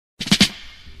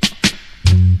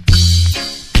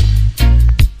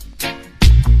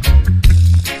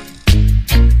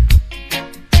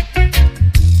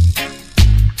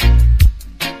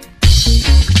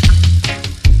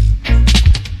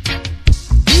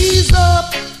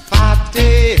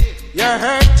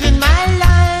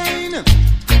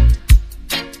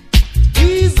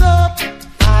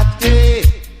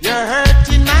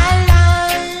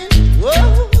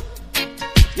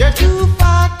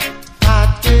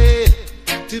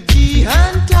to be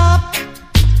on top.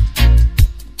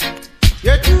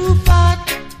 You're too fat,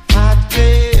 fat,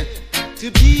 yeah,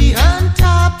 to be on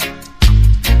top.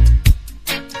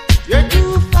 You're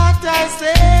too fat, I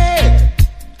say,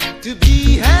 to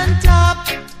be on top.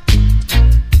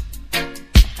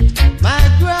 My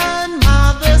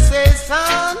grandmother says,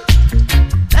 son,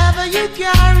 never you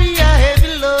carry a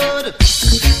heavy load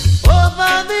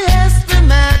over the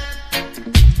estimate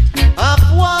of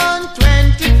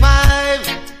 125.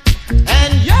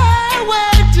 And your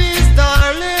weight is,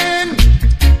 darling,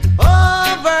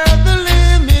 over the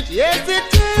limit. Yes,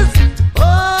 it is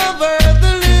over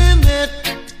the limit.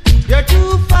 You're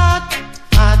too fat,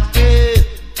 fat, yeah,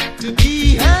 to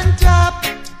be on top.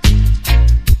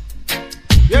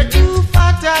 You're too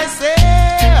fat, I say,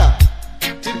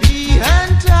 to be on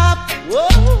top. Whoa,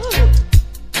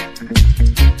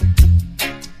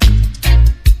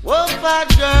 whoa, fat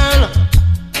girl,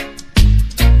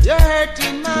 you're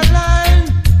hurting my line.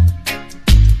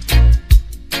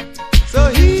 So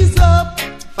he's up,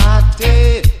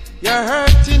 fatty, you're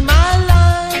hurting my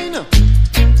line.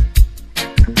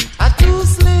 I'm too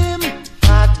slim,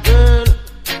 fat girl,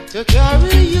 to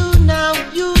carry you now,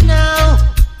 you now.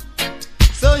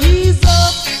 So he's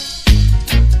up.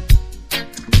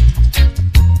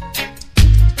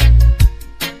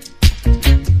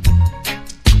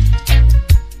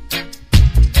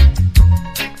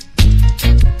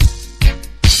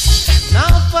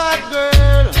 Now, fat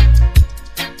girl,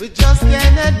 we just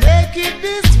cannot make it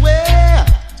this way.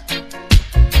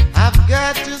 I've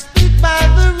got to stick by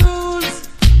the rules.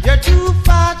 You're too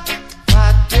fat,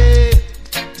 fatty,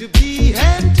 to be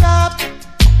on top.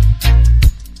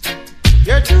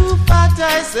 You're too fat,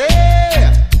 I say,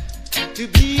 to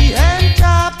be on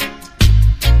top.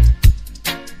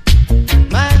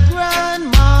 My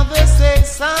grandmother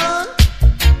says, son,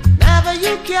 never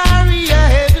you carry a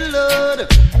heavy load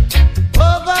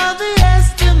over the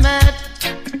estimate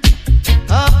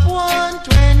of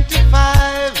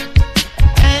 125.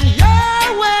 And your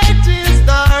weight is,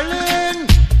 darling,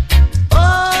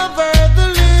 over the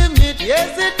limit.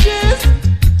 Yes, it is.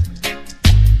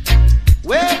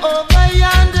 Way over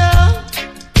yonder.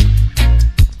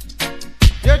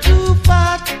 You're too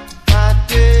fat,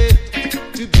 fatty,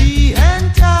 to be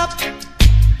on top.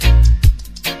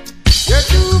 You're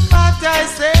too fat, I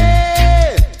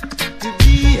say, to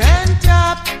be on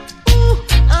top. Ooh,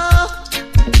 oh.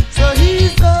 So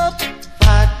he's up,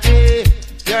 fatty,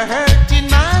 you're hurting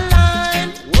my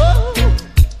line. Whoa.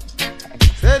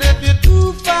 Said if you're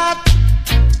too fat,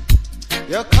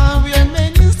 you can't wear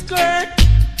mini skirt.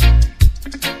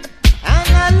 And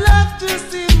I love to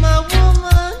see my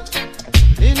woman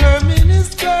in her mini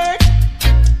skirt.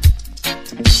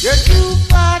 You're too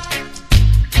fat,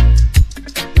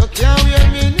 you can't wear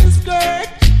mini skirt.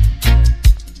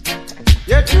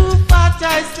 You're too fat,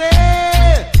 I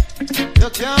say, you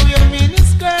can't wear mini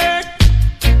skirt.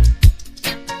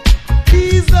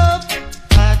 He's up,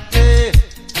 fatty,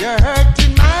 you're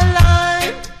hurting my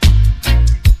line.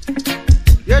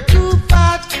 You're too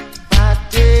fat,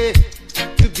 fatty,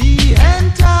 to be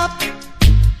on top.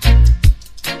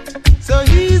 So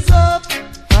he's up,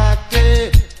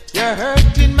 fatty, you're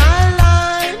hurting my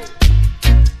line.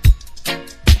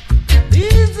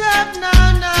 He's up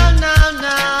now, now, now,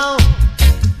 now.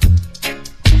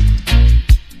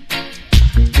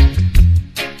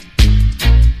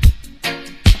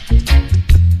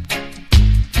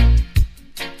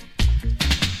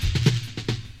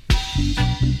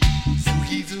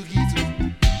 Zugi, zugi, zu.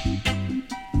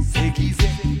 Zegi,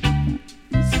 zegi.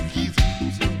 Zugi, zugi,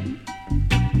 zu.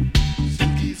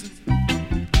 Zugi, zugi.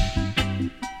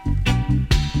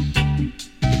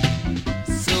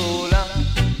 So long,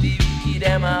 the wicked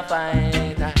them a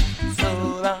fight. So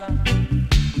long,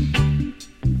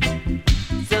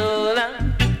 so long,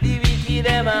 the wicked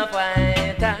them a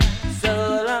fight. So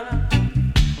long,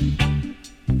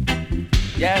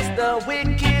 yes, the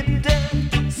wicked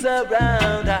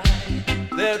surround I.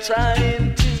 They're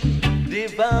trying to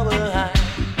devour I.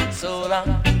 So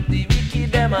long, the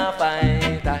wicked them a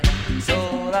fight. So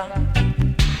long,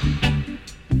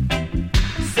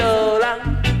 so long,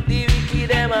 the wicked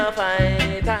them a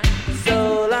fight.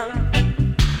 So long,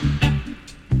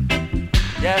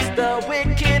 yes, the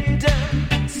wicked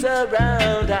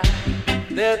surround I.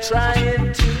 They're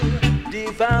trying to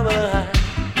devour I.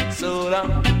 So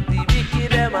long, the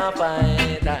wicked them a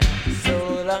fight. So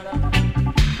long,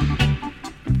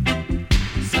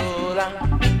 so long,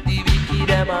 the wicked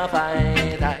them a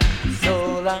fight. So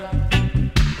long,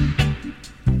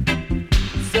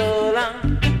 so long,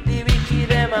 the wicked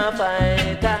them a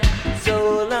fight. So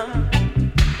long,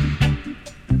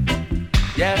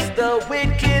 yes, the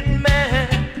wicked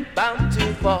man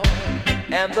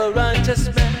and the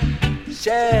righteous man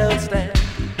shall stand.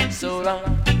 So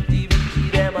long, the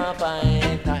wicked them a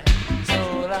find time.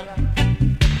 So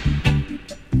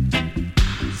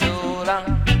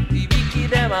long, the wicked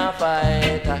them a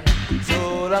fight time.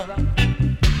 So long.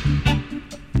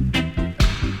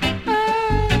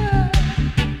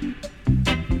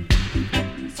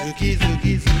 Suki,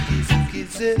 suki, suki, suki,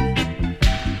 say.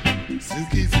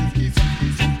 Suki, suki, suki,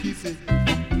 suki, say.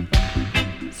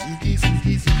 Suki,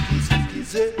 suki, suki, suki,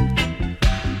 say.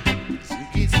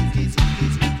 Suki, suki, suki,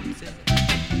 suki, say.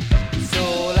 So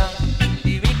long,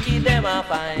 the wicked them a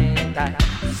find time.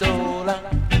 So long,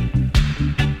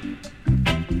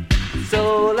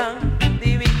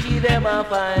 the wicked them a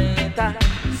find time.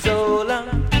 So long.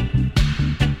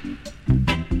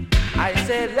 I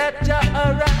say let Jah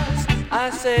arise. I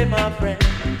say my friend,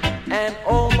 and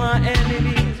all my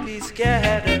enemies be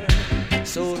scattered.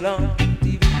 So long,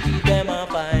 the wicked them a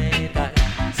fight time.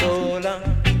 So long,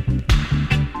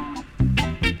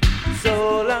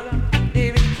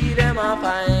 the wicked them a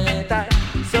fight time.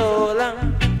 So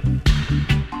long,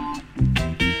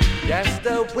 yes,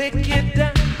 the wicked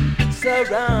them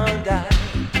surround I.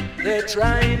 They're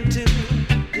trying to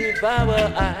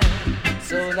devour I.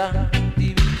 So long,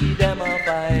 the wicked them a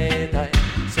fight time.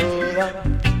 So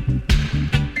long,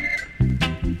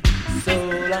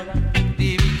 the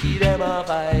wicked them a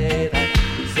fight.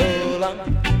 So long,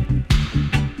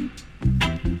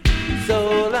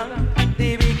 the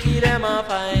wicked them a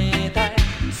fight.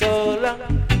 So long,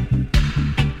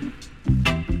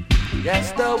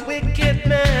 yes, the wicked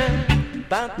man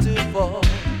bound to fall,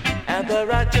 and the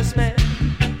righteous man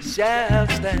shall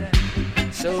stand.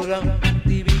 So long,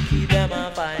 the wicked them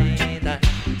a fight.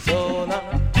 So long.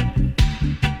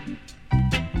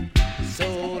 So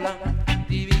long,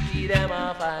 the wicked them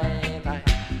a fight.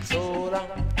 So long,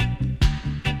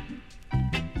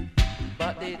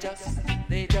 but they just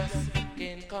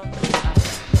can't come out.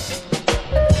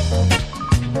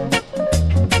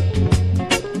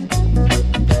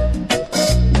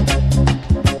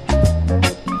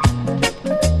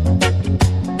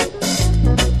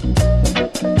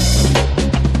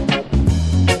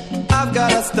 I've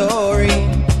got a story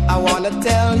I wanna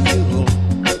tell you.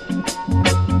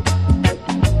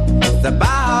 It's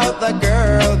about the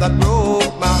girl that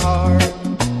broke my heart.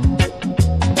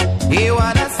 Hear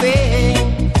what I say?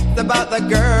 It's about the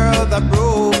girl that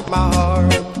broke my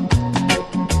heart.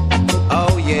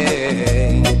 Oh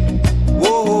yeah.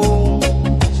 Whoa,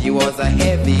 she was a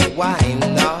heavy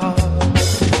whiner.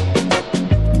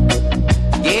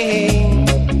 Yeah,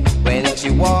 when she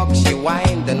walked, she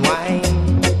whined and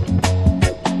whined.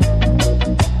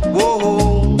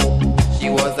 Whoa, she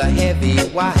was a heavy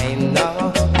whiner.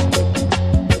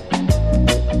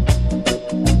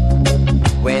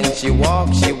 When she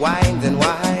walked, she whined and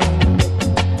whined.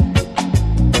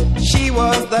 She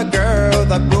was the girl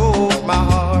that broke my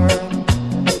heart.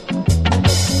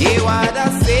 Hear what I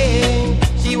say?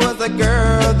 She was the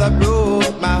girl that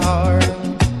broke my heart.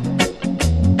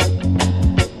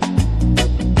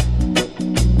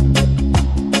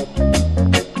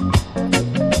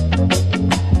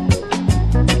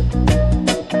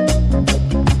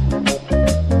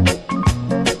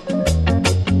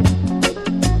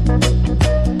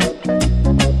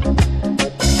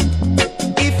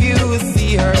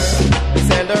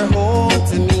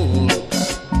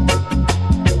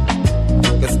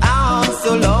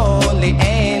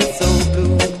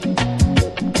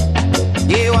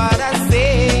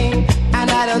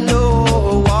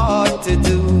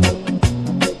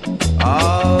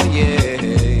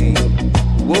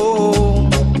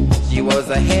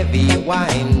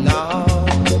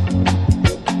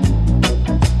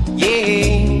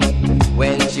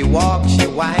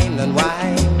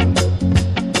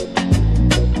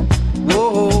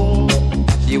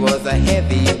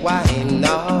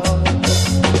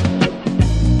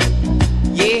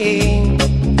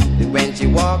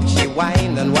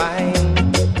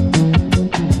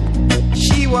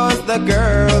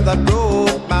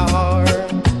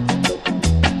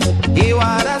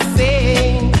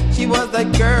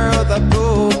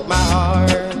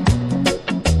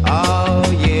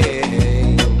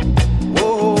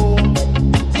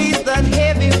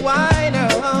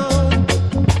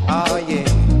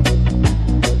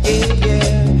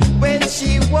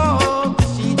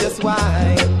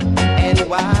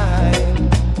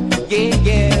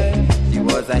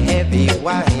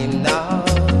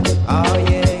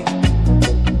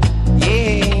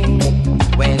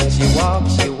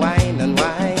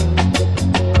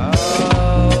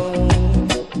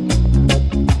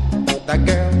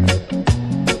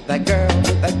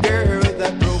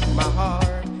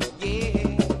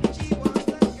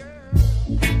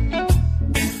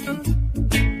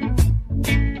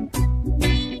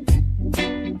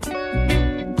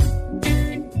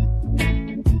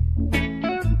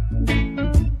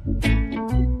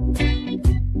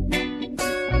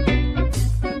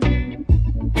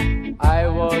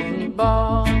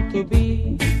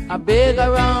 a big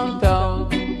around town,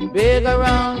 big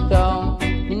around town.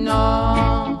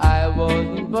 No, I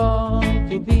wasn't born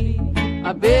to be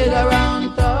a big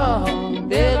around town,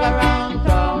 big around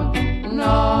town.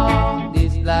 No,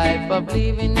 this life of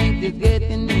living it is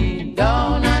getting me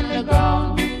down on the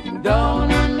ground,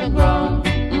 down on the ground.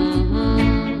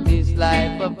 This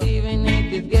life of living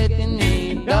it is getting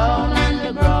me down on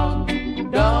the ground,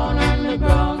 down on the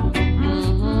ground.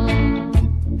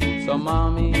 So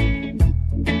mommy,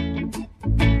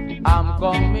 I'm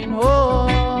coming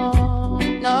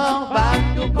home now,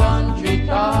 back to country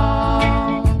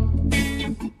town,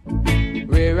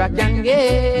 where I can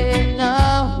get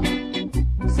now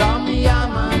some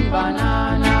yam and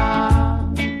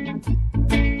banana,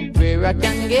 where I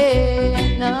can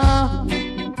get now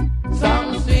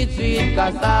some sweet, sweet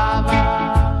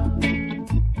cassava,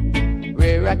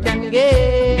 where I can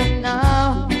get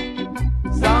now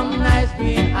some nice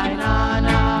green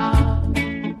banana.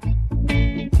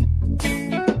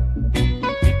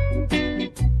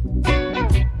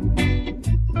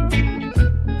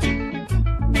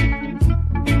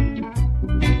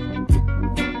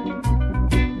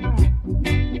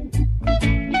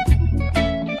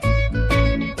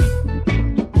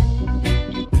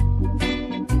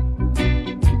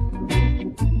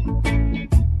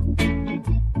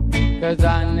 Cause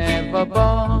I never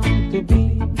born to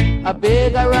be a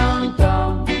big around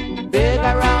town, big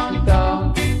around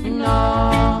town.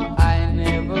 No, I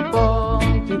never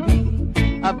born to be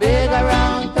a big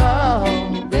around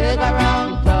town, big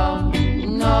around town.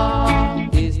 No,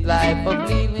 this life of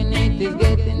living it is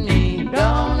getting me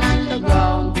down on the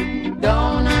ground,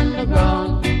 down on the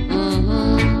ground.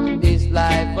 This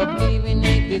life of living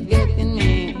it is getting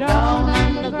me down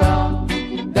on the ground,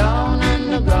 down on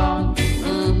the ground.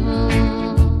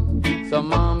 So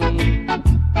mommy,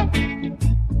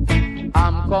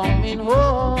 I'm coming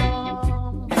home.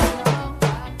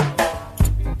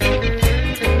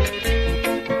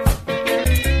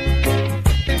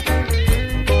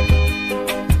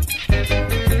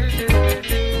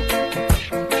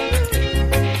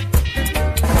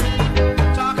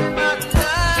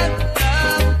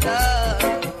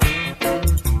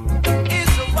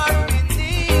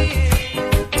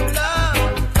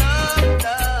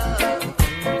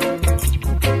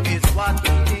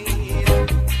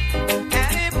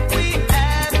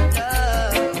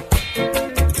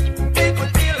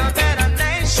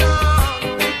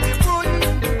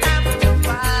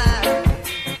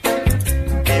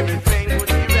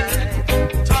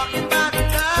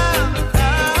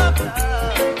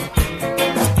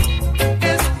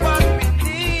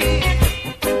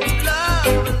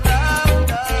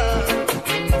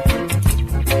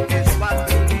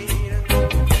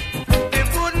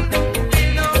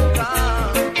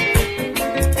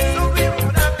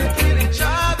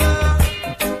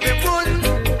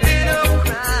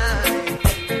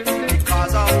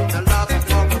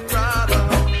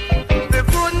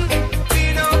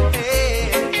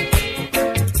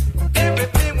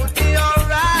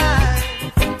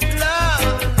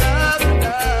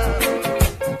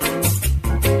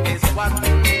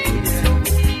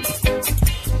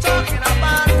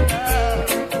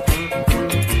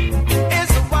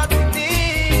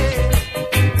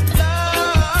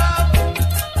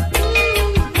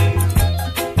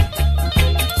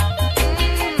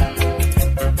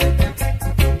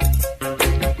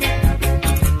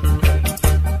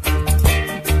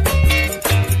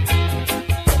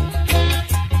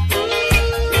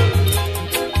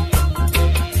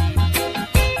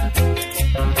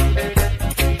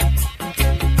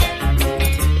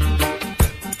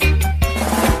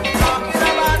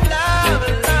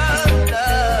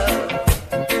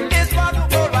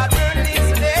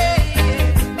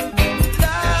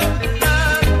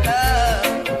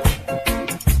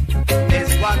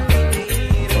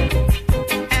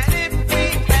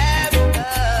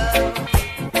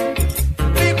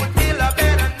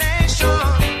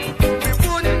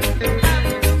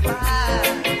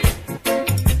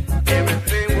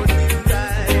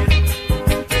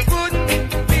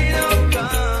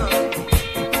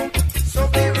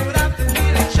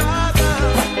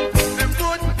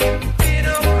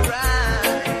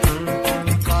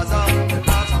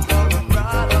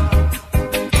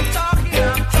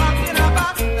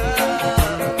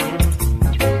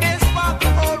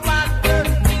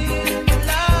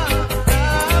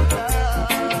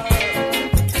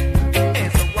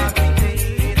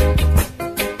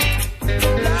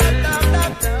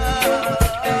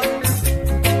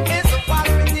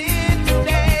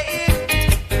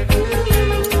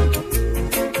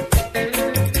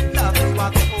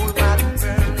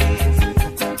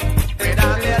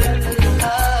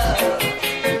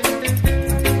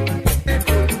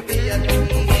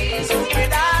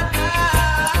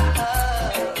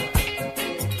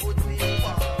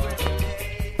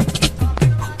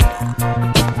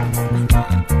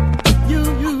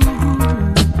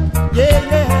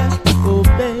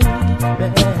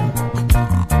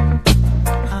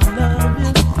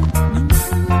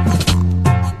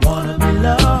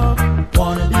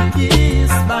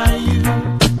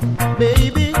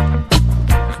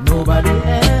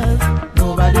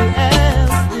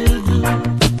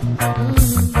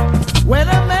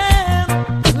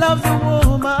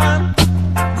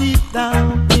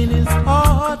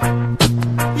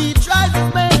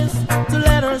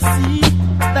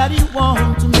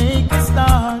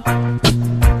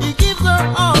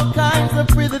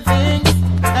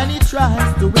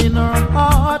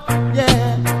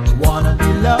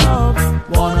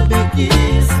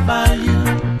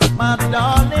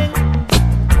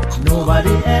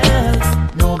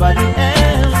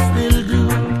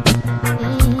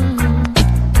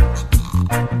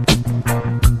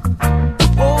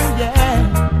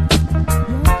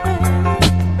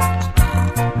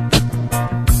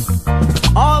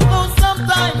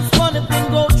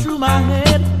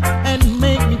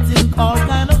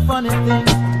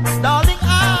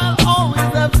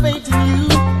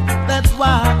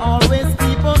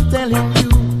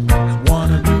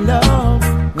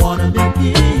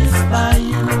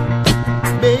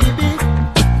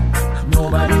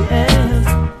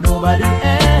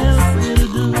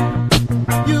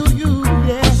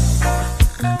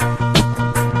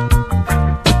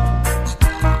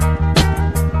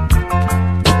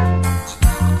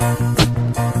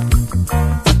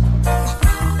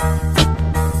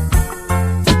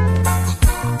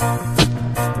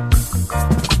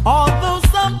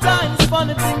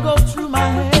 something go through my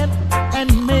head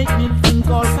and make me think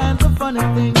all kinds of funny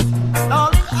things.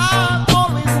 Darling, I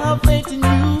always have faith in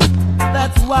you.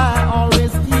 That's why I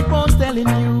always keep on telling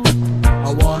you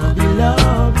I wanna be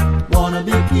loved, wanna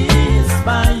be kissed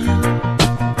by you,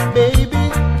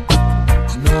 baby.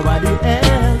 Nobody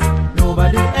else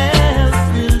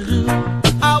will do.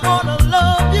 I wanna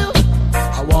love you, I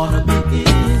wanna be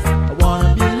kissed, I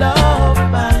wanna be loved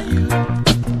by you,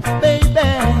 baby.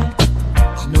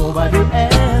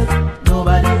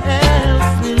 Nobody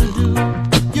else will do.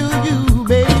 You,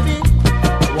 baby.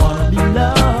 I wanna be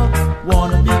loved,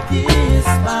 wanna be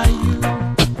kissed by you.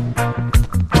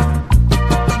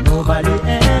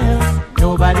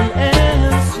 Nobody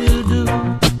else will do,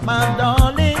 my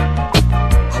darling.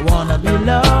 I wanna be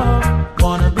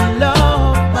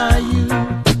loved by you,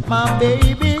 my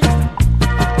baby.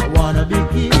 I wanna be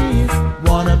kissed,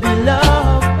 wanna be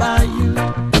loved by you,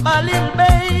 my little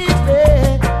baby.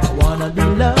 I wanna be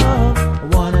loved, I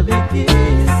wanna be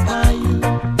kissed by you,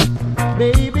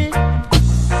 baby.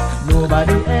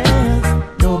 Nobody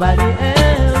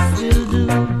else will do.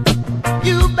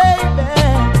 You, baby.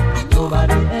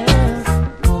 Nobody else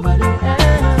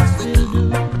will do.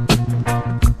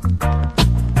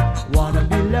 Wanna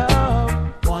be loved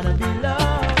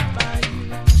by you.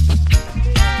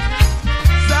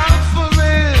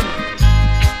 Self-fulfilling,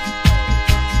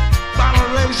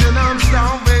 toleration and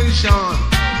salvation,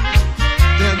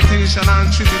 temptation and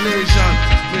tribulation,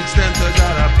 mixed into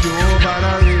that a pure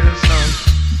adoration.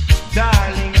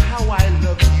 Darling, how I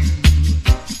love you,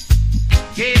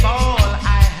 gave all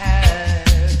I had.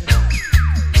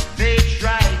 They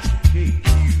tried to take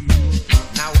you,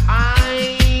 now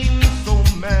I'm so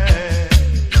mad.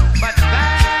 But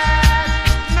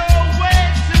that's no way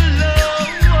to love.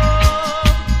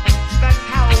 That's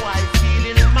how I feel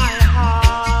in my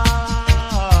heart.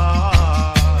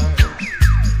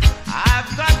 I've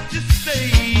got to say,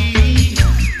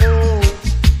 oh,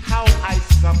 how I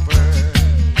suffer.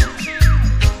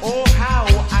 Oh, how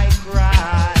I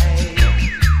cry.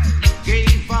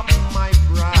 Gave up my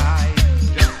pride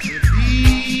just to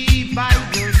be by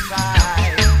your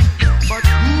side. But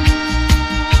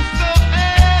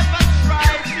whosoever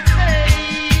tried to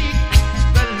take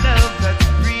the love that's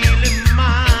really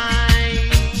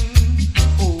mine,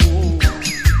 oh,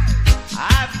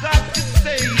 I've got to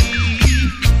say,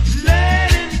 let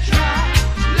him try,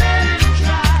 let him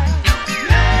try,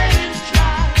 let him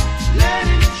try, let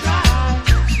him try,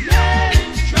 let him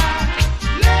try,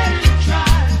 let him try,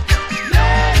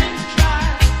 let him try, let him try,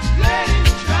 let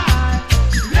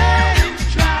him try, let him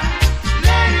try,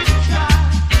 let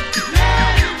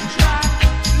him try,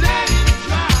 let him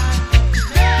try,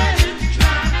 let him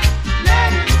try,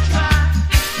 let him try,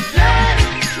 let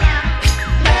him try,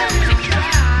 let him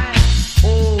try.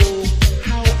 Oh,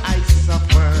 how I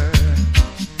suffer.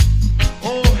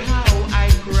 Oh, how I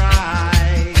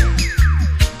cry.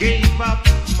 Gave up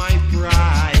my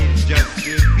pride just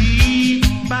to be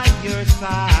by your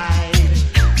side.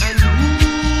 And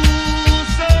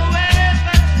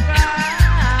whosoever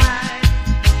tried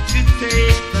to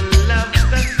take the love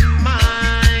that's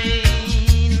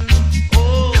mine,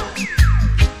 oh,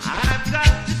 I've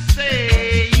got to say,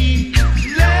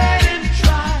 let him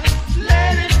try,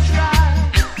 let him try,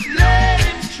 let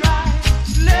him try,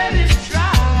 let him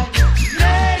try,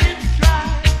 let him try,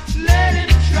 let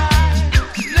him try,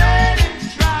 let him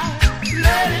try,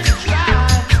 let him try.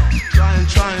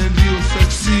 Try and you'll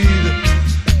succeed.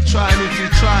 Try and if you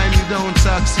try and you don't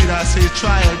succeed, I say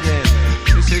try again.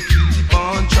 You say keep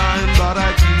on trying, but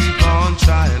I keep on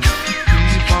trying.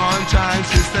 Keep on trying,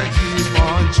 sister, keep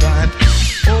on trying.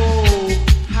 Oh,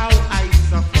 how I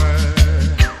suffer.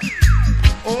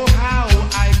 Oh, how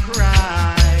I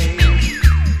cry.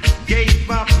 Gave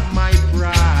up my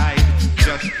pride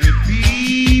just to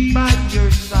be by your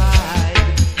side.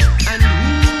 And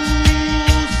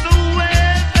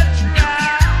whosoever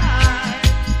tried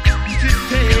to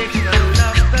take the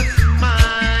love that's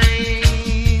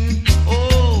mine,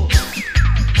 oh,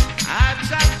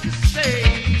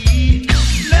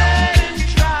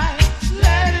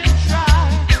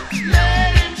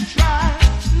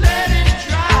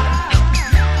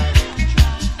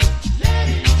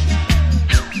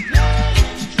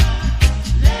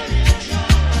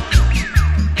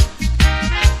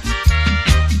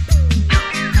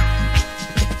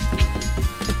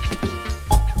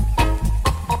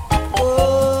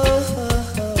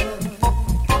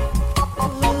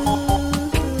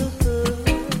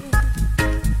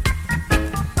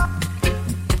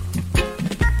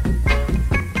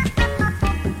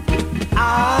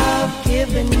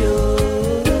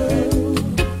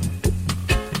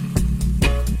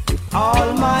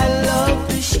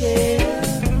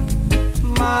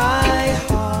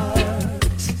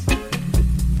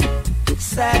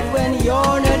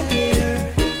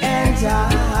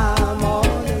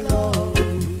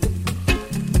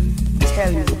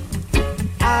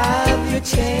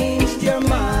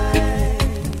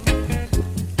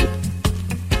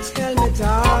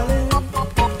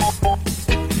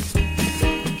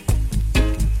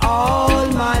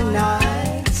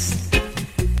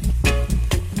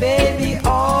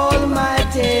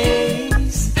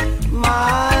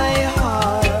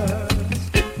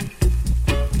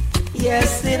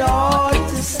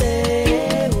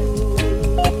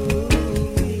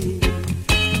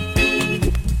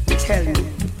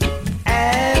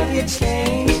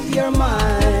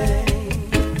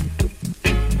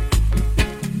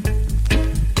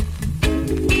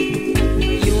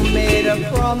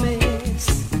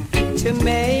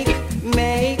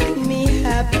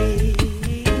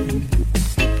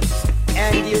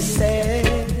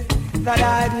 that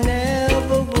I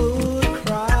never would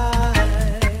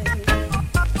cry.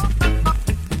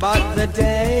 But the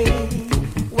day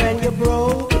when you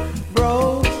broke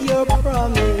your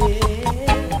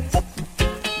promise,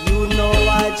 you know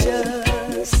I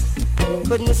just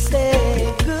couldn't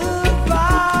say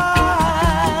goodbye.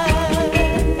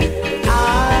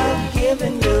 I've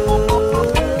given you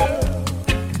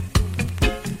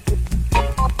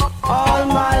all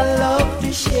my love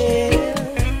to share,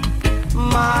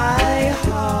 my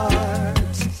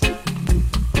heart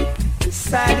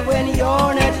sad when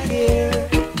you're not here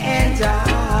and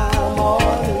I'm all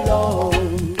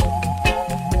alone.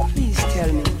 Please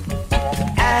tell me,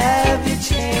 have you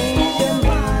changed your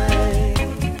mind?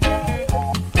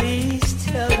 Please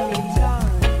tell me,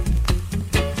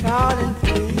 darling,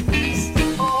 please.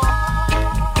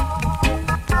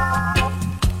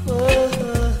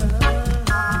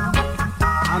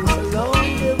 I'm so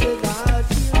lonely without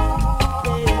you,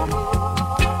 baby.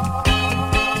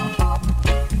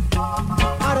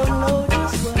 I don't know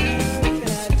just what can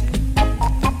I do.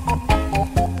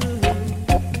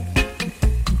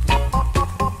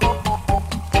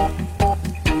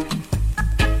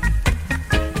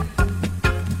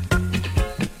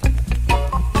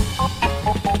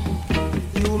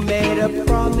 You made a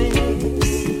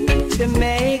promise to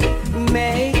make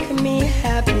me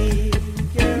happy,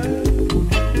 girl.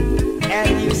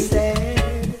 And you said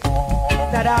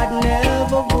that I'd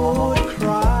never would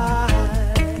cry.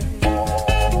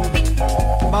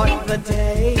 But the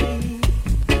day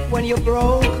when you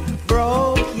broke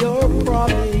your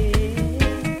promise,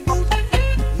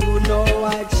 you know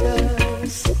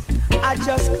I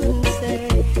just couldn't say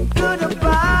goodbye.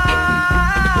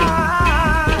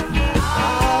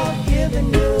 I've given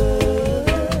you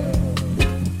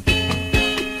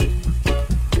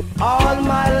all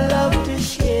my love to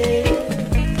share,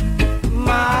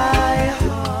 my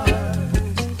heart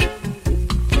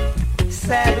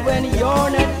sad when you're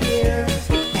not here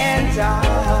and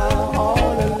I'm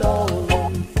all alone.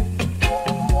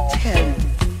 Tell me,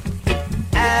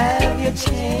 have you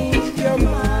changed your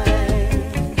mind?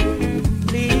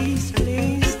 Please,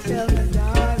 please tell me,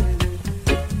 darling,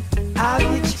 have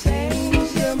you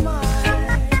changed your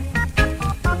mind?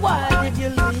 Why did you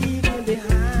leave me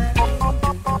behind?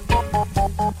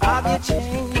 Have you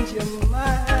changed your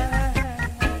mind?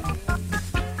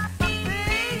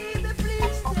 Baby,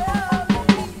 please tell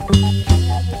me.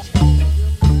 Have you changed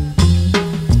your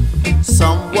mind?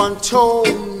 Someone told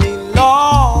me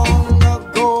long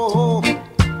ago,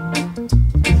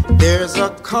 there's a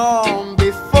calm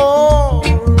before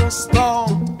a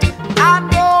storm. I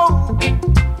know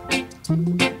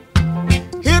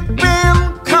it's been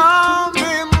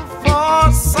coming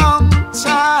for some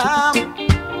time.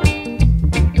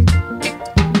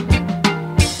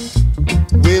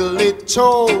 Well, it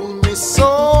told me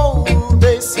so,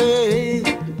 they say.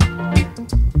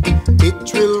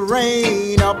 It will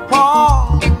rain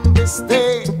upon this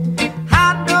day.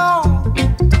 I know,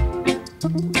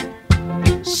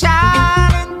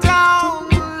 shining down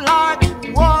like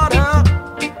water.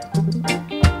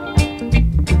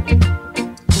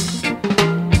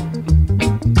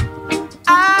 I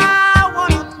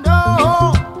wanna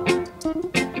know,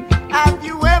 have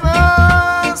you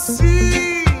ever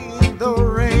seen the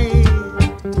rain?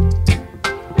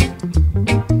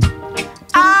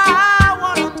 I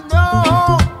wanna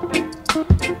know,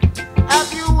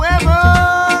 have you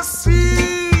ever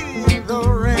seen the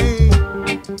rain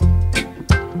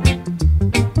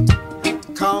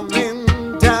coming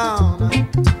down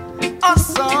a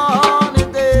sunny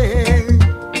day?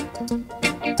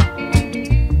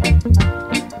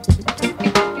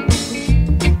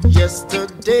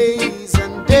 Yesterdays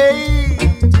and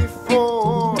days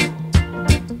before,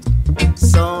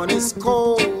 sun is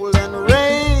cold and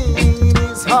rain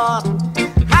is hot.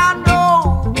 I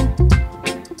know,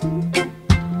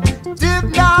 did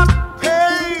not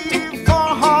pay for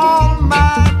all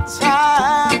my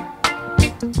time.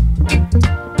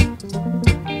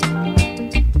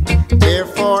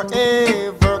 Therefore,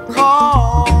 ever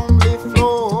calmly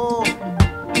flow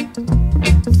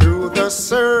through the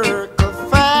circle,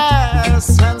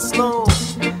 fast and slow.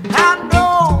 I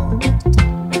know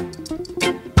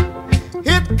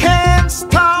it can't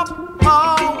stop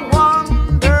my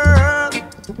wonder.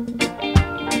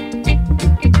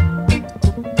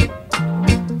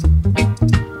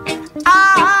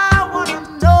 I wanna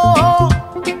know,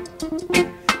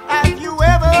 have you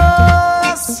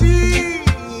ever seen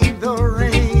the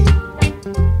rain?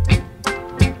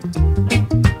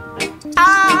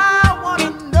 I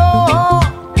wanna know,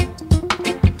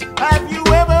 have you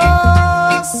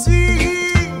ever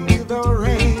seen the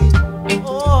rain?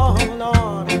 Oh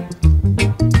Lord,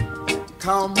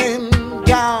 coming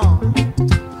down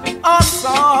a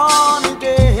sunny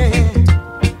day.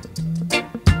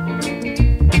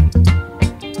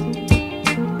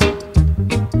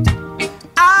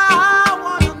 I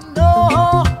wanna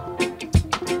know,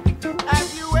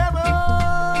 have you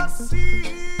ever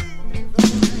seen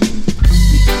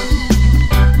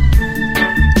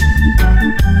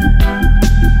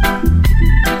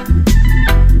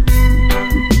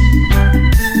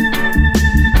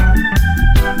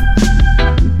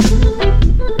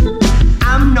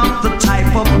I'm not the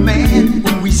type of man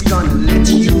who is gonna let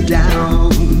you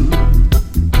down.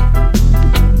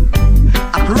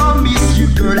 I promise you,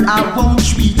 girl, I won't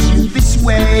treat you this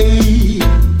way.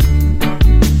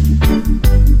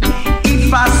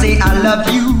 If I say I love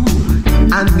you,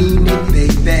 I mean it,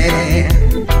 baby.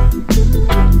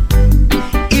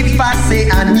 If I say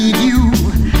I need you,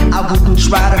 I wouldn't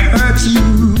try to hurt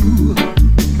you.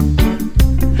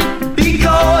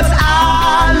 Because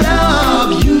I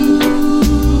love you.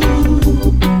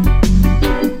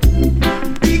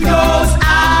 Because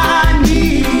I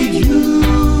need you.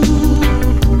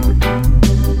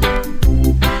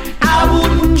 I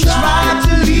wouldn't try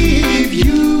to leave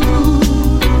you.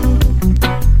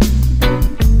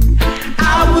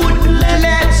 I wouldn't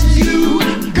let you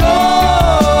go.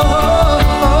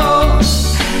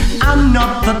 I'm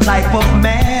not the type of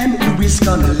man who is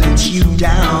gonna let you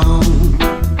down.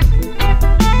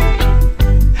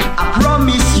 I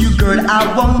promise you, girl, I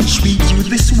won't treat you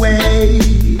this way.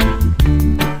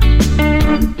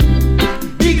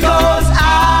 Because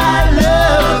I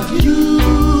love you.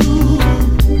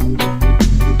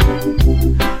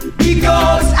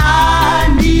 Because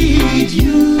I need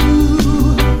you.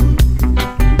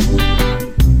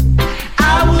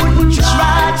 I wouldn't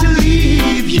try to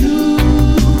leave you.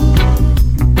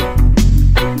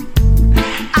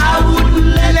 I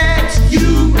wouldn't let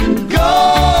you go.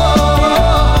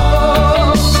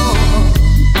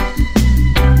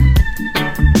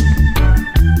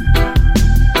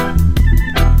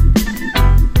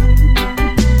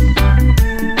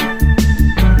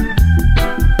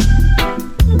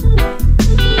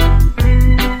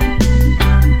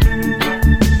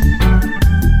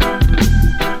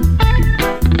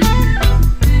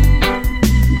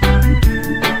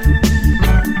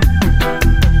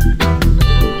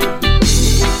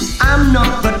 I'm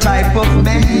not the type of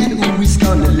man who is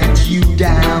gonna let you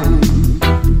down.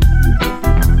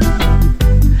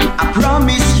 I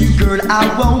promise you, girl, I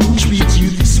won't treat you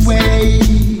this way.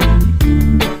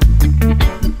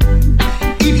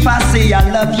 If I say I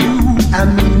love you, I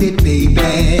mean it,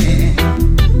 baby.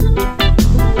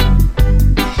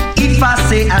 If I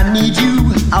say I need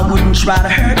you, I wouldn't try to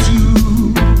hurt you.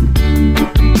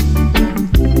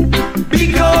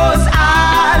 Because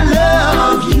I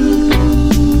love you.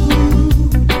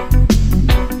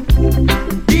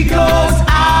 Because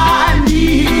I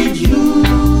need you.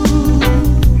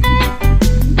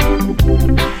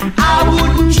 I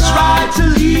wouldn't try to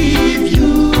leave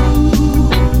you.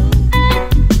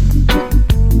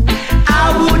 I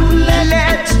wouldn't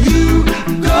let you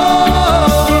go.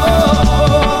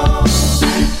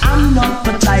 I'm not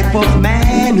the type of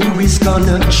man who is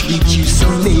gonna treat you so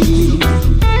mean.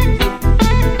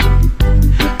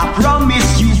 I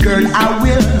promise you, girl, I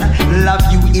will love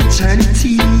you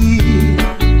eternity.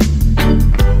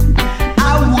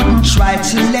 I wouldn't try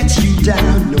to let you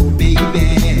down, no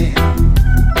baby.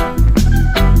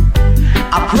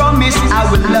 I promise I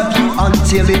will love you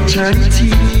until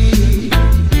eternity.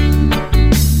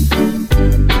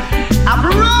 I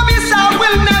promise I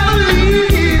will never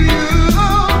leave you.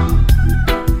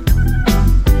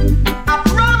 I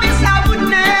promise I would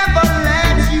never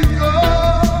let you go.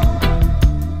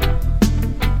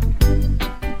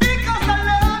 Because I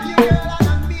love you, girl, and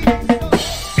I mean it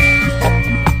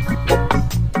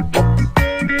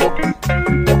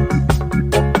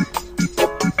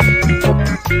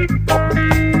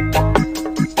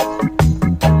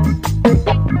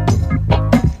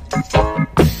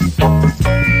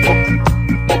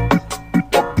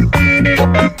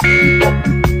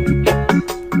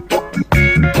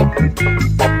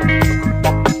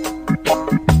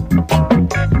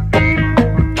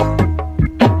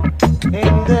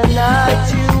In the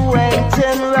night you went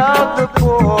and robbed the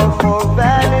poor for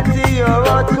vanity or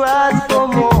a cry for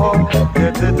more.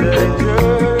 Yet the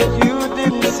dangers you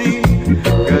didn't see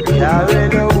got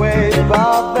carried away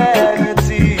by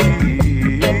vanity.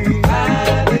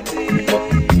 Vanity,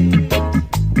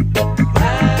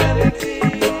 vanity.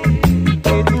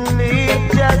 Didn't live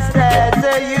just as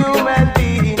a human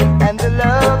being, and the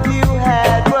love you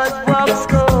had was rock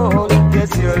gold.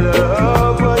 Yes, your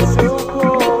love was so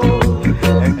cold,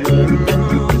 and you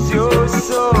lose your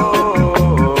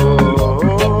soul.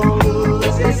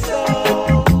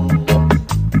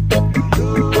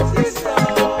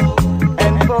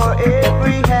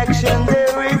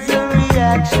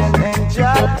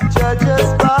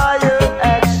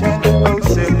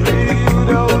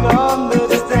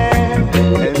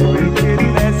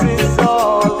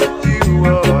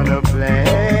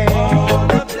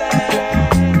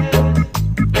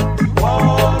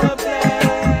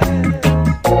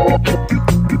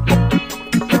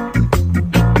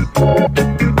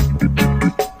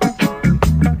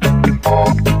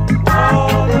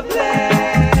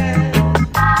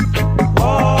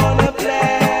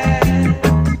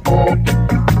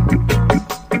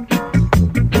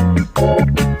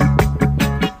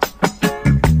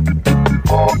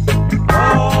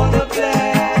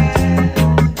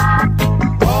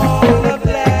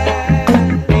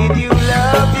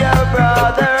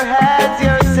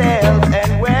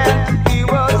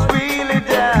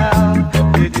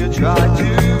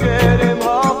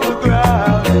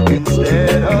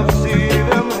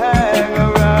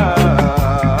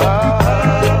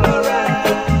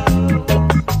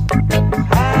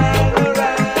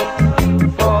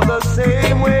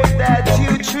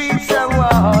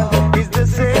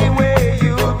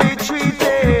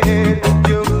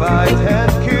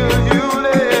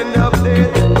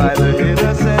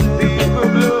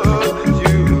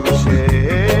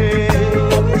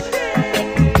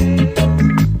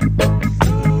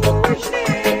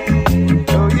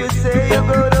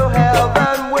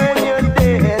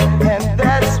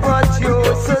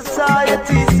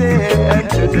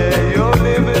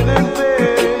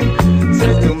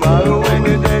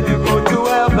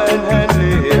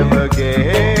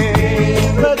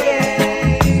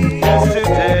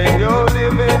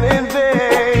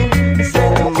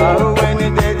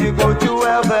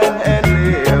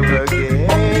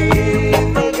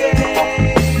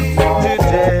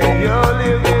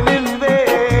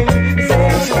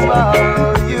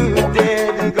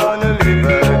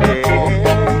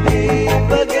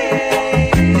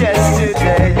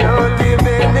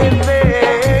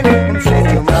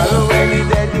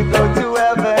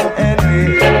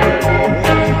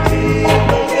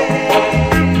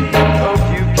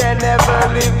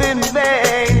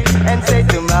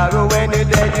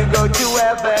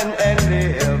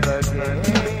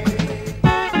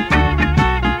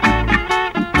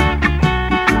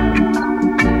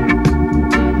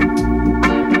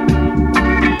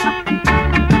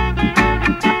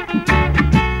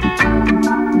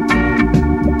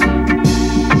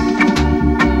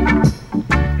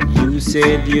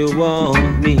 said you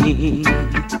want me.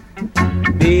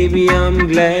 Baby, I'm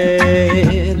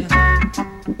glad.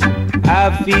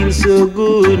 I feel so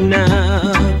good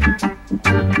now,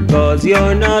 'cause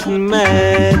you're not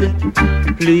mad.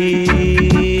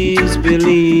 Please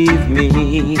believe me,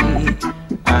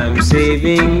 I'm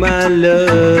saving my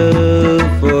love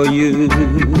for you.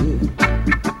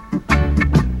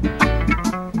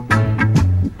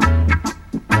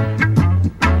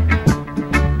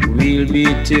 We'll be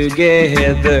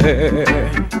together,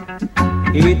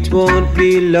 it won't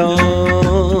be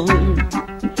long.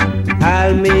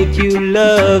 I'll make you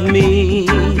love me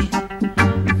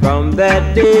from that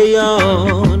day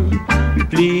on.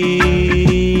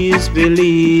 Please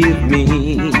believe me,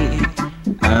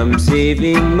 I'm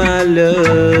saving my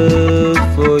love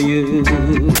for you.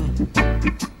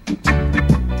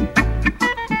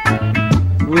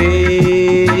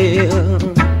 Well,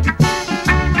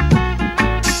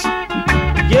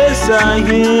 yes I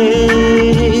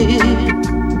am.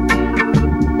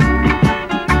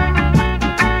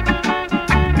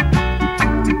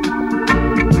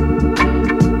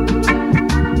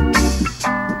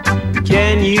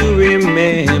 Can you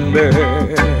remember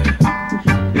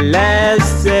last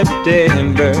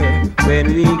September when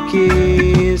we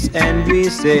kissed and we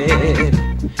said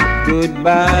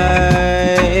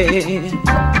goodbye?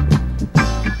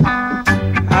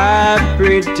 I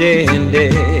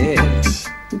pretended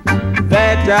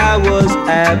that I was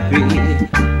happy,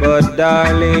 but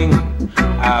darling,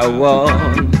 I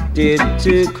wanted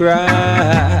to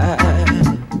cry.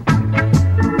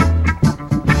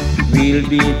 We'll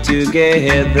be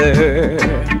together,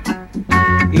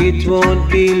 it won't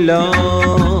be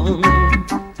long.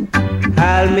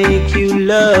 I'll make you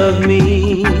love me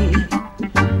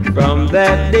from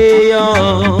that day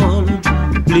on.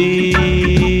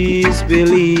 Please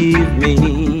believe me,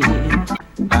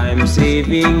 I'm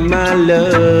saving my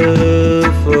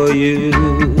love for you.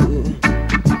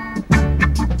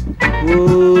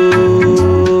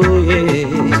 Oh yeah,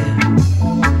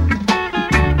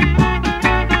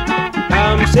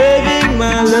 I'm saving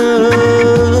my love.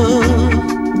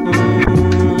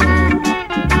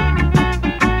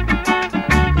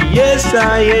 Yes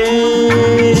I am.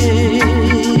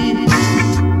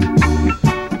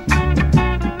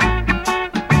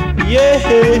 Yeah.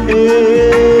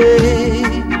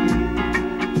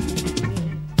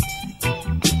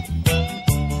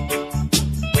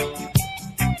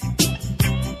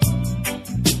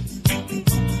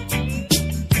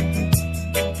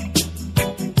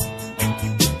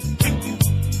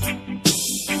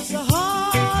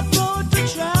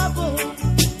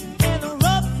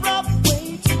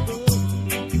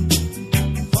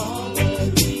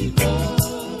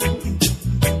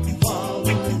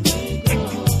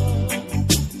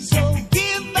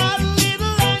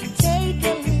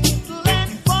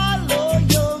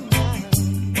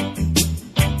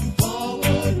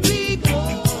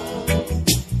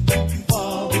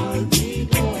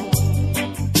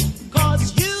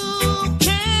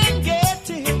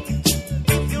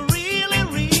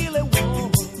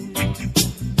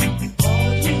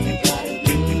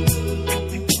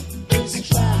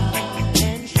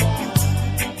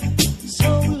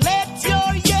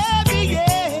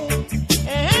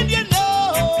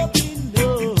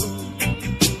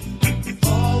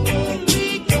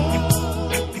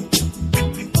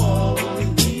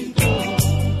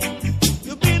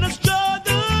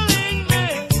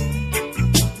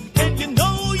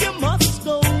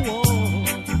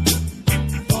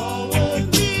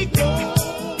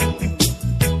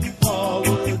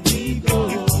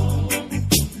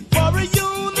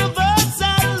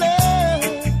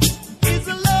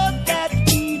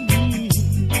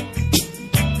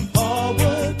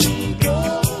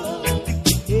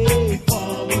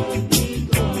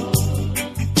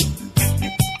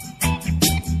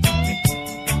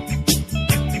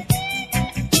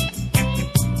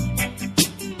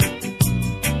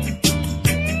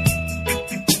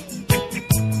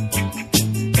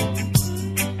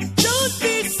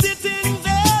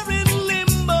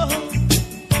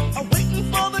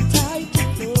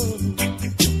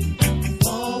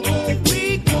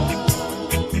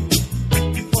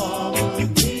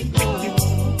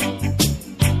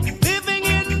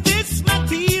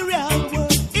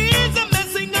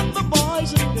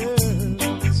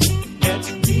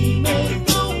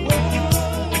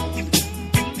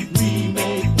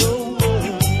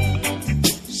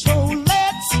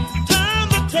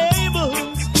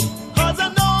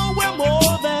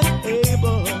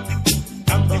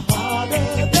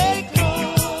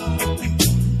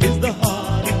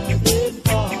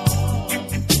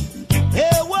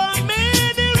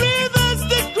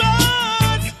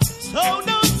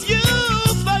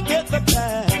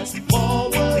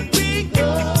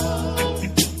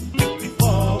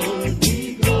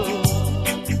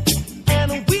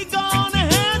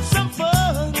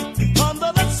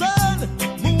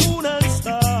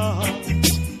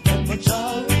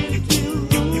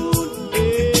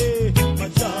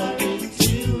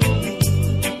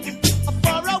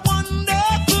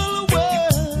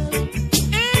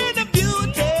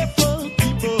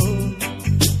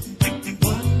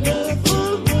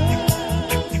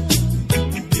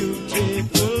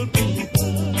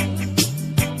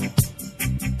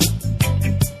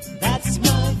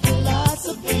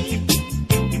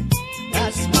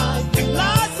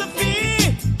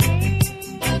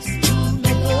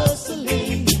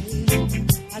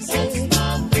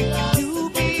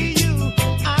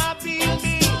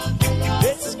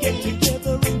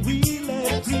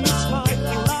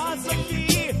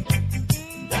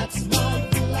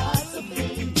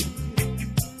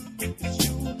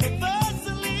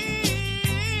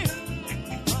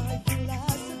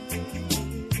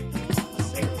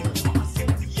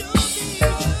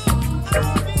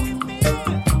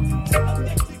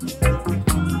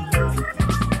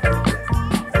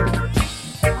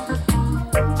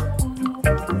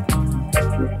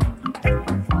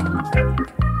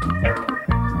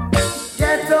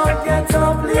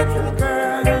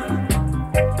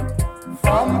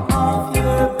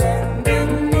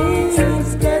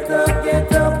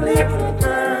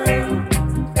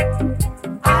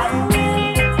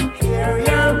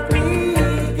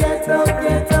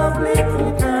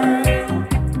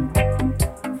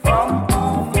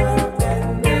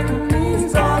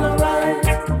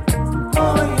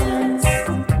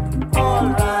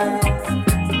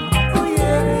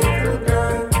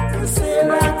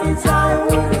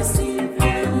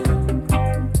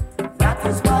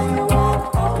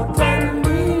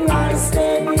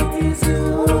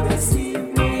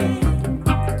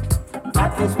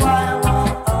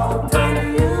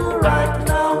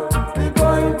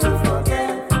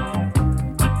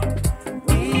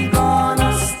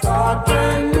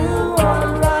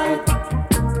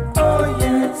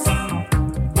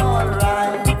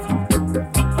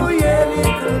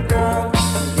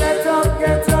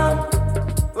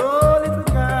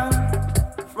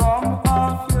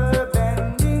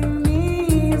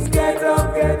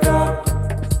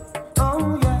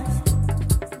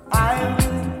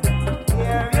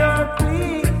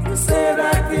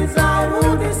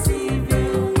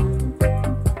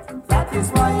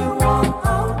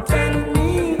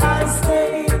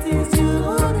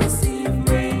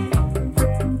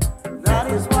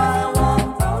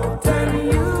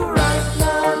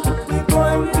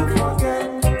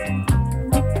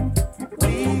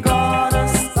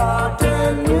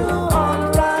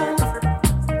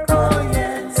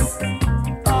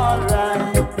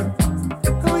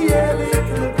 Oh yeah,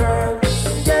 little girl,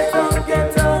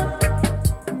 get up,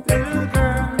 little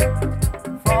girl,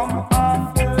 from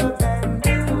off your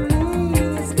bending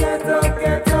knees. Get up,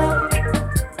 get up.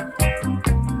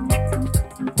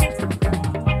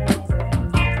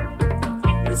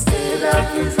 You say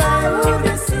that is I would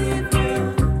deceive you.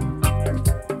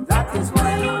 That is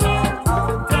why you walk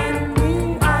out on me.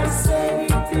 I say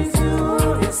it is you who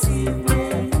deceive me.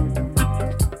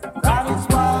 That is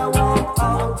why I walk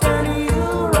out on you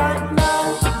right now.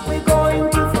 We're going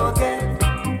to forget.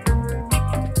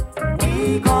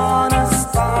 We're gonna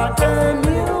start a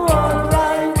new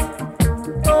alright.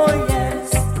 Oh yes,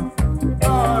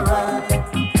 alright.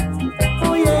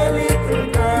 Oh yeah, little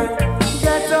girl,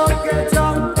 get up, get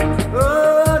up. Oh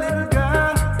little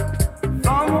girl,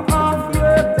 from off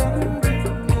your bending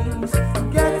knees.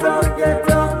 Get up, little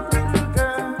girl.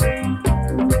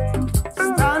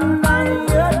 Stand on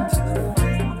your 2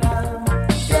 feet now.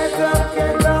 Get up.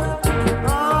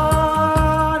 Oh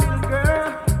little girl.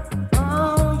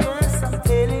 Oh yes, I'm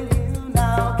telling you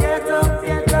now. Get up.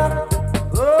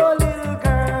 Oh little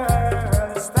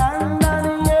girl. Stand on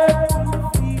your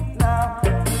 2 feet now.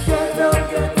 Get up.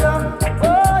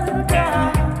 Oh little girl.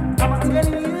 I'm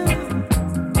telling you.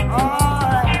 All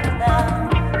right now.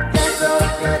 Get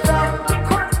up.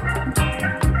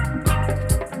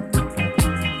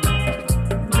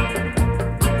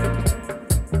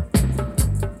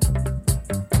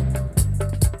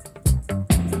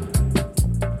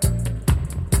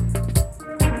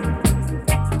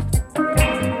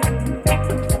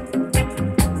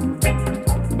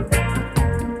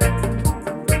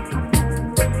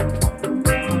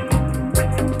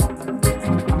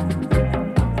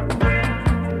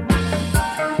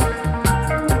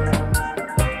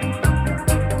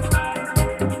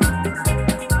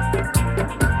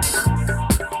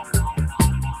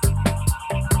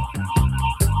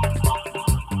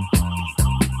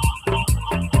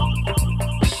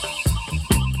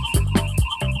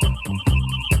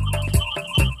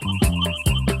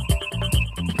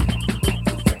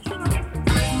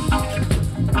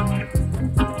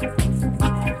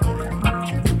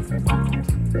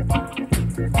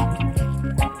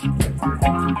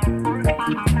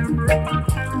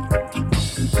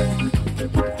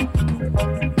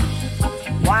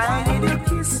 Why did you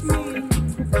kiss me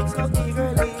so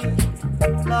eagerly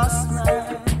last night,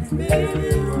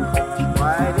 baby?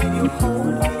 Why did you hold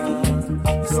me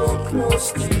so close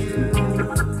to you?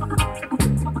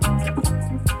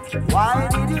 Why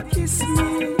did you kiss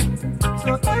me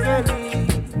so eagerly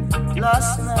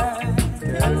last night?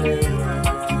 Tell me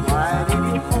why did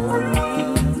you hold me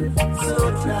so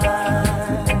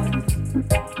tight?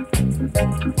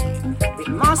 It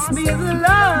must be the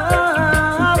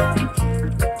love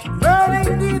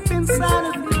burning deep inside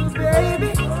of you,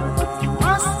 baby.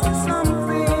 Must be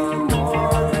something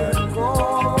more than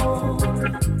gold.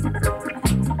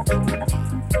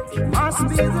 It must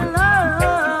be the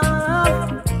love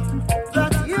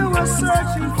that you were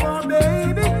searching for,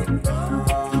 baby.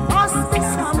 Must be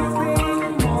something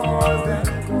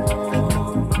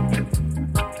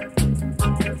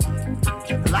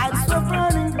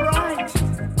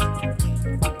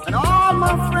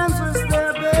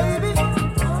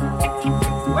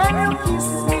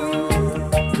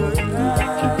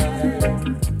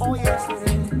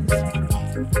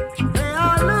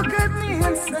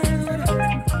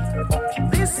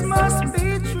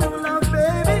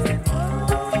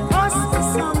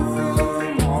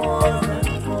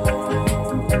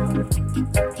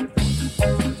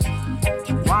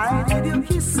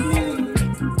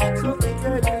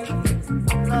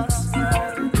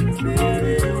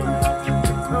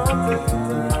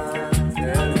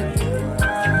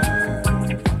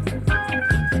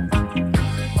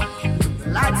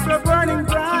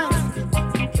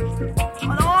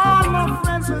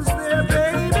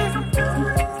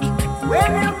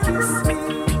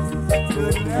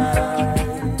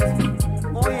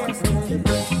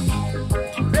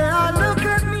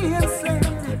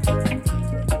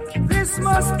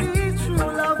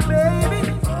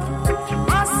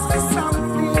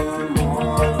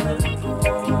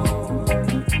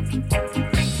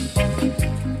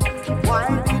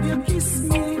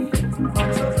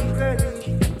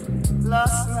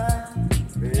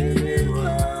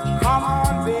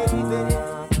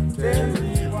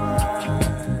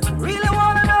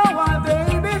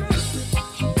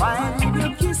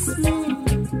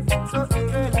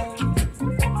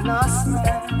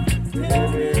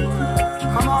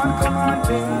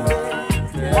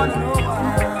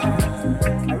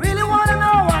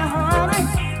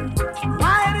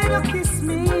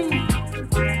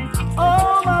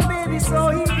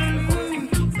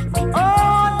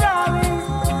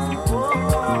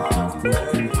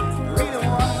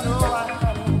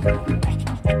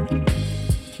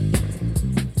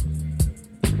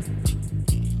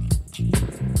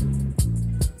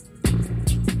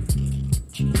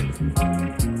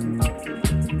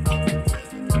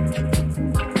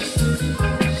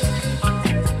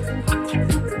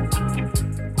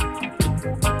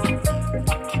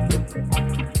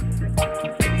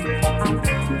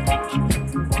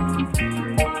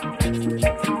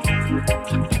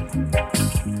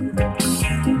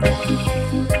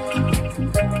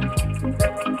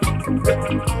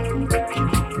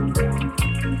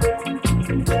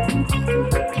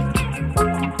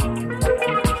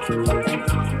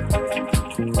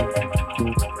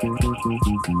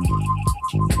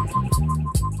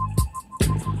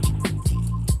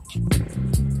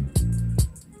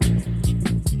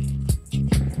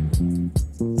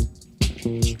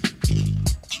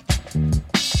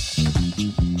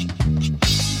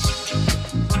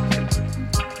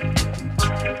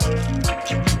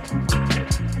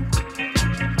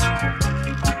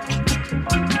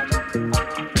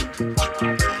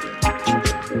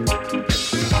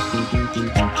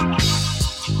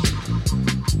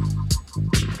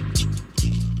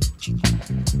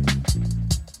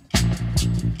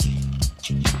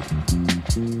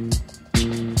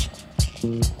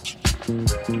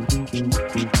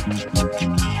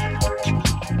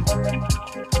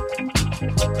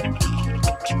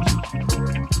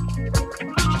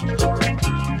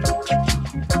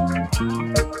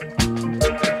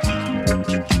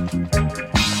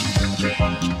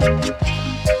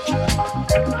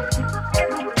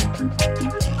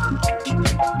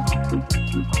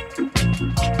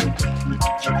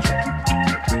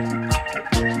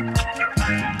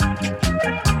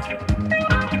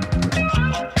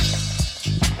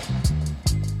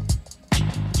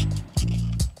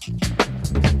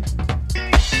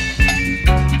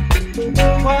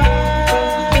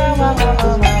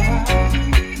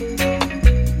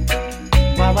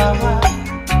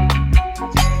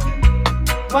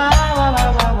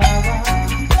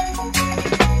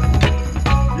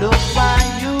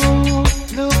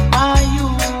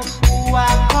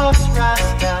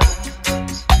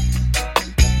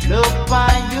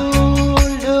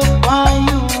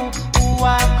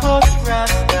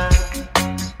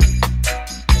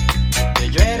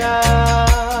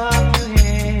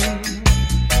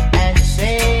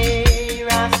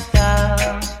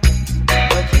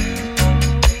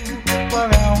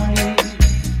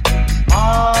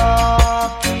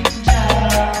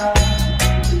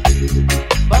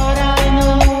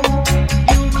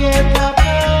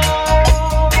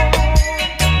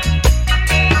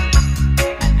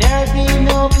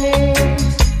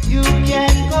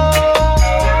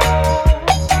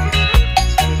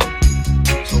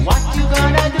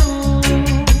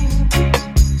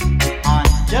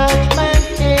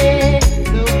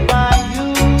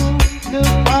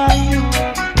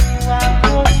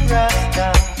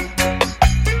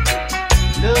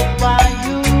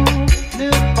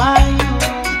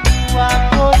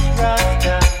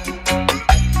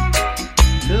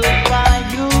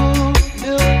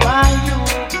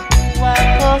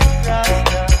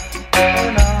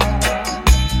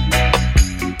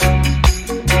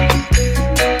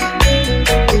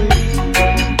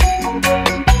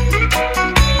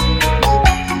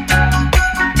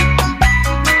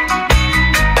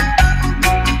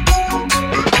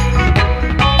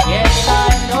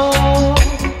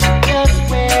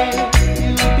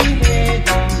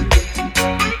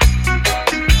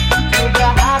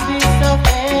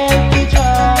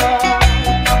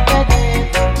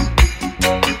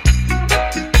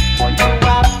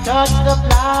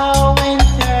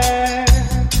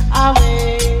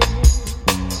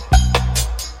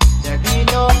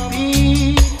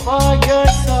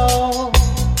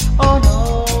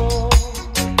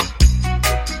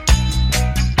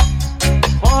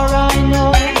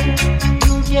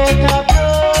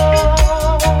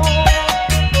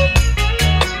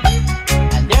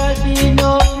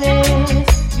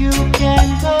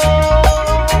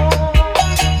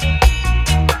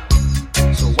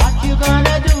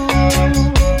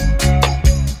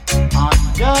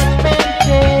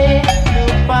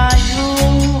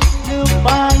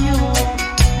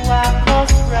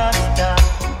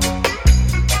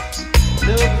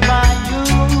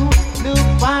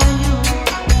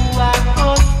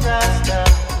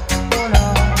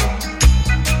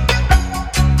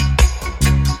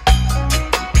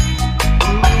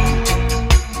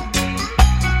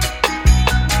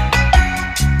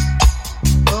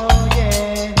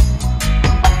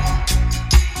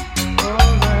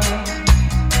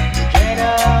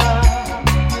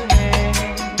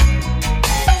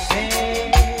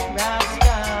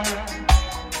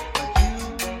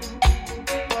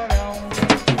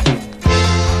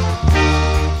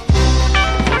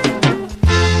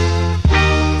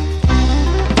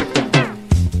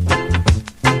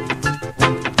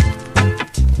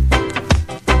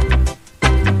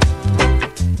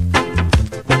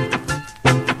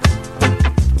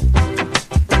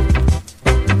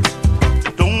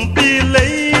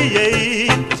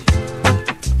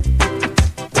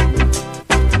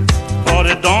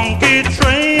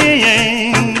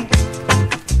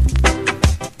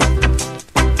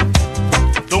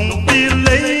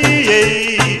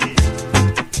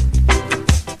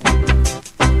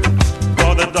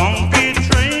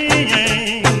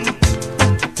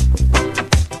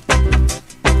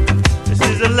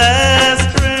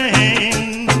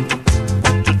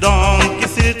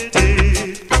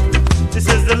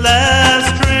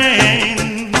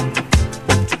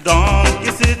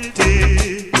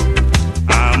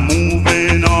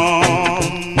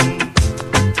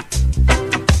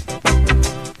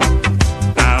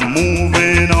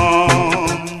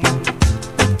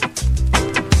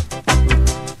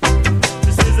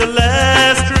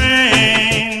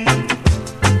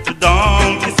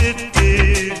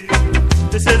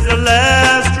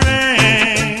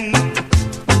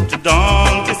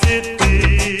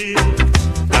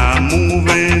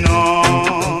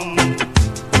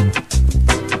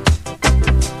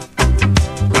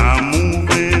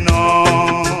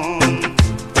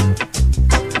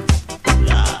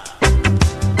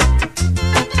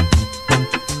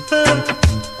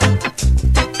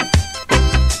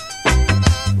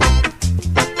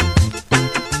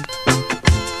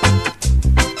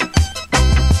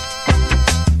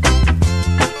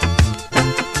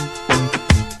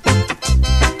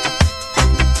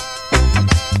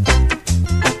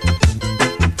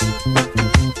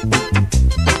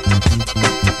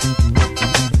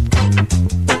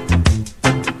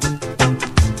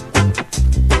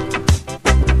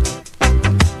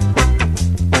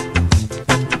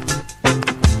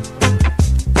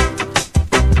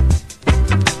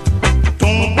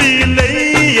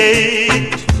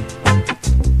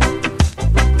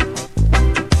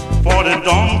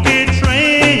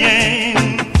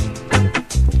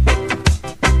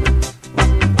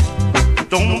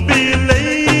Don't be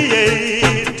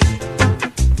late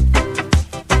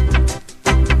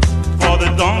for the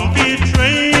donkey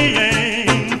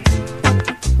train.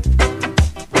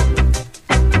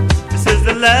 This is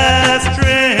the last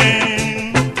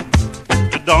train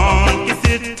to Donkey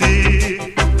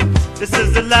City. This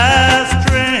is the last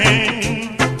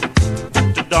train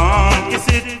to Donkey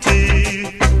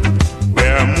City.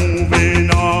 We're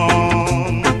moving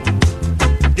on.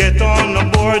 Get on the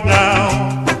board now.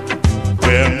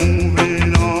 We're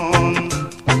moving on.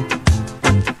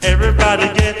 Everybody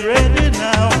get ready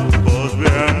now, 'cause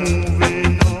we're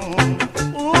moving on.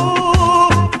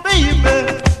 Ooh, baby,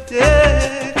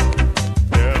 yeah.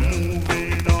 We're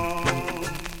moving on.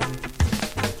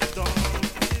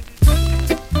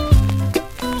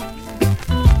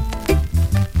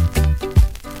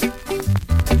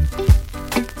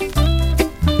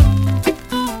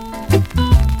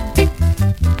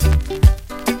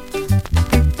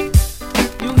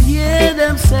 You hear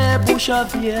them say bush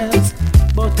of years,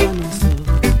 but I know so.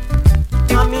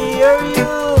 I me hear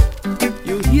you.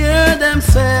 You hear them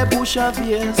say bush of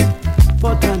years,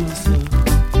 but I know so.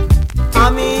 I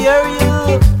me hear you.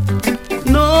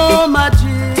 No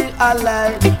magic I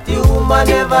lie, the woman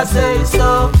never say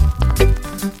so.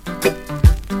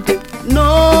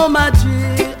 No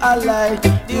magic I lie,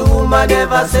 the woman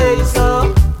never say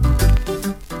so.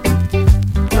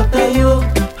 What are you?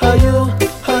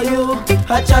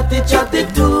 I chatty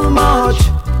too much,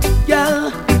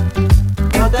 girl.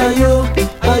 What are you?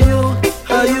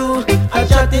 I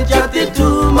chatty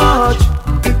too much.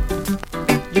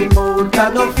 You mouth a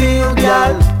no feel,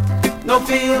 girl,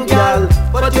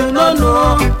 but you no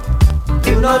know.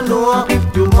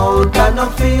 You mouth a no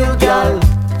feel, girl,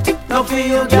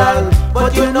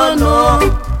 but you no know.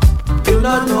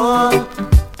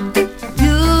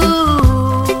 You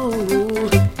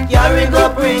carry go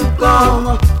bring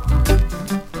come.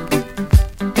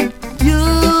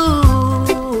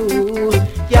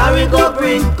 Carry go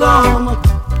bring come.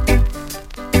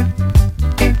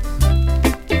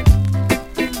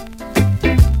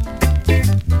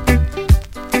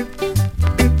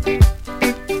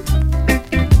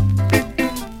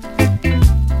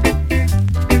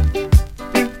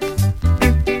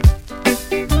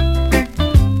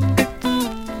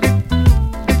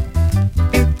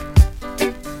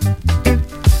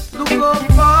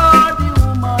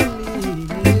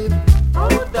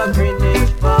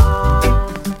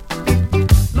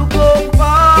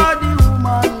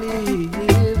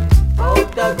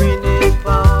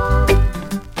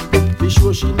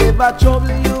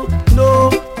 Trouble you, no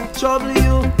trouble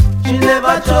you. She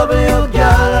never trouble you,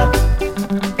 girl.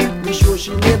 Be sure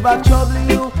she never trouble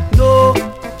you, no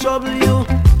trouble you.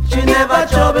 She never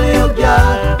trouble you,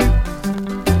 girl.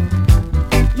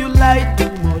 You lie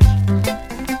too much,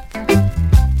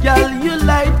 girl. You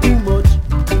lie too much.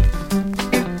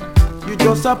 You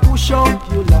just a push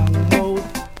up your long mouth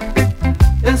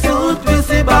and so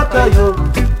twist it back at you,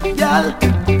 girl.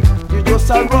 You just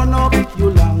a run up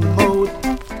your long mouth.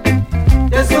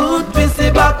 So twist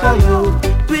it back on you,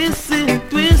 twist,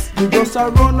 you just a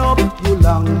run up your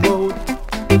long mouth.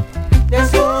 They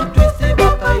so twist it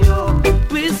back on you,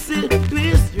 twist,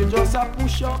 you just a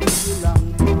push up your long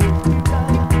mouth.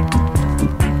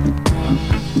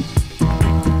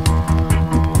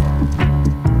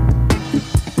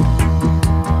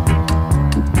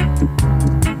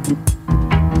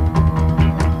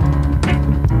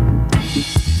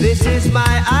 This is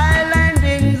my island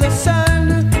in the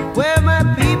sun, where my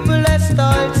people have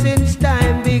stalled since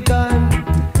time begun.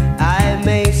 I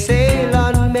may sail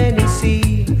on many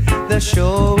seas, the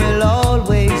shore will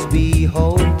always be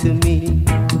home to me.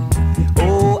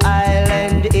 Oh,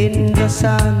 island in the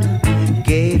sun,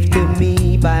 gave to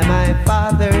me by my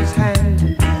father's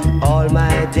hand. All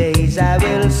my days I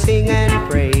will sing and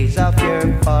praise of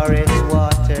your forest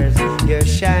waters, your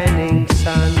shining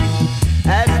sun.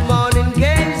 As morning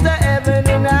gains the heaven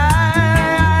and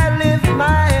I lift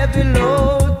my heavy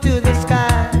load to the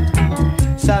sky.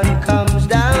 Sun comes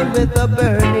down with a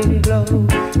burning glow,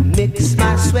 mix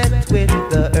my sweat with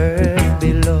the earth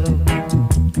below.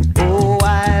 Oh,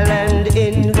 island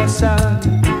in the sun,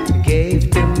 gave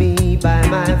to me by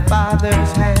my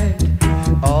father's hand.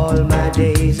 All my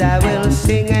days I will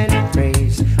sing and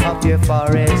praise of your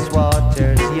forest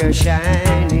waters, your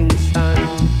shining sun.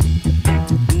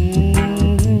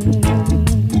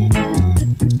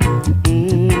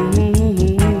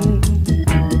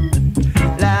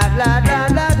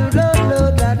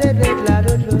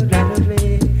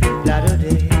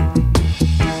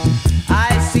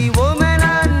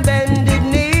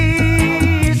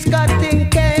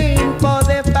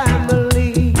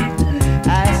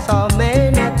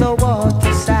 the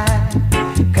water side.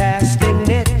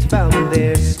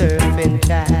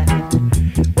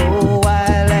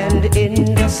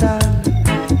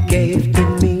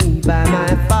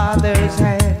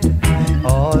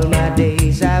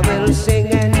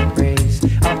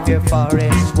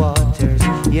 forest waters,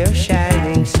 your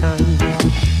shining sun.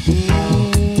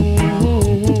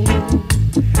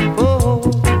 Oh,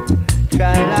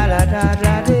 tra la la da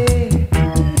da dee,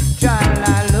 tra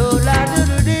la lo la do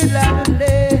do dee la do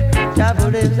dee,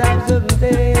 travel is out of the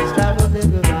days, travel is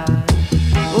goodbye.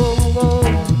 Oh, oh,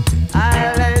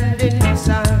 island in the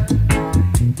sun,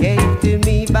 gave to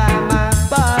me by my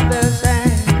father's hand.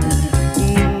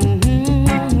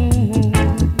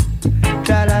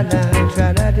 Tra la la,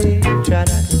 tra la dee, tra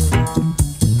la do,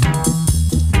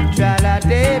 tra la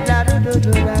dee, la do do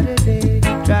do la do dee,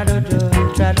 tra do do,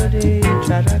 tra do dee,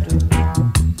 tra la do.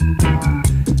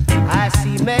 I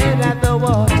see men at the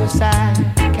waterside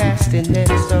casting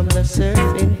nets from the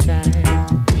surfing tide.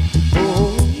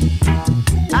 Oh,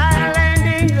 island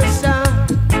in the sun,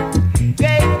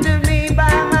 gave to me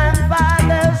by my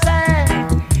father's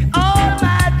hand. All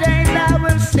my days I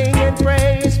will sing and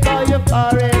praise for your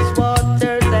forest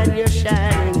waters and your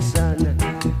shining sun.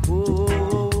 Oh,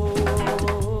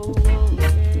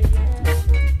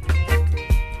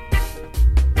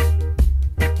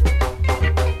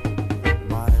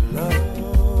 My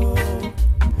love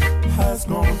has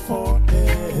gone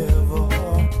forever,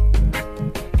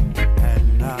 and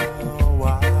now I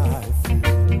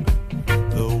feel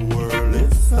the world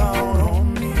is down on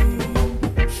me.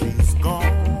 She's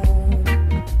gone,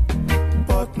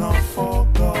 but not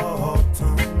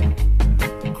forgotten,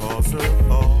 'cause her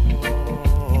thoughts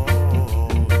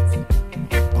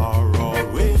are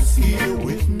always here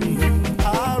with me. I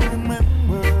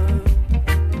remember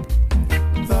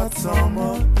that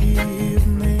summer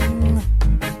evening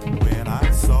when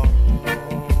I saw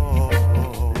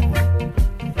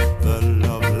the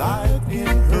love light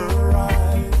in her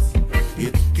eyes.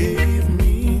 It gave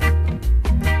me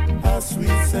a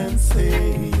sweet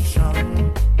sensation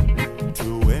to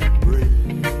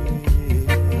embrace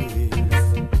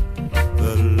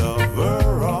the lover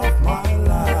of my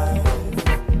life.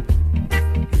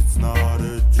 It's not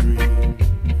a dream,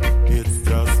 it's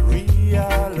just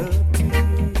reality.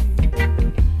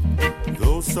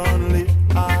 Those sunlit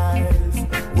eyes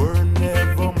were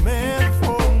never meant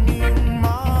for me.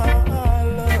 My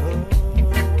love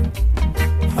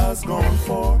has gone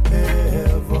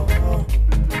forever,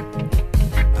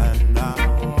 and now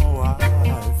I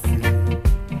feel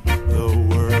the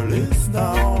world is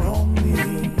down on me.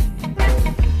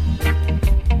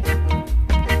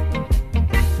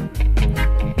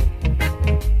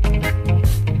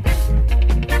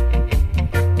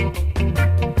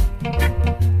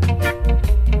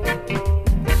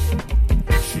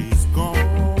 She's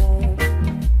gone,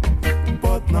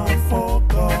 but not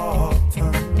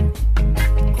forgotten,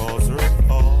 'cause her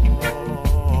thoughts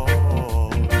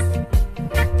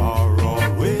are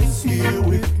always here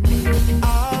with me. I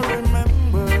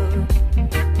remember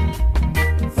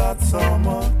that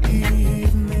summer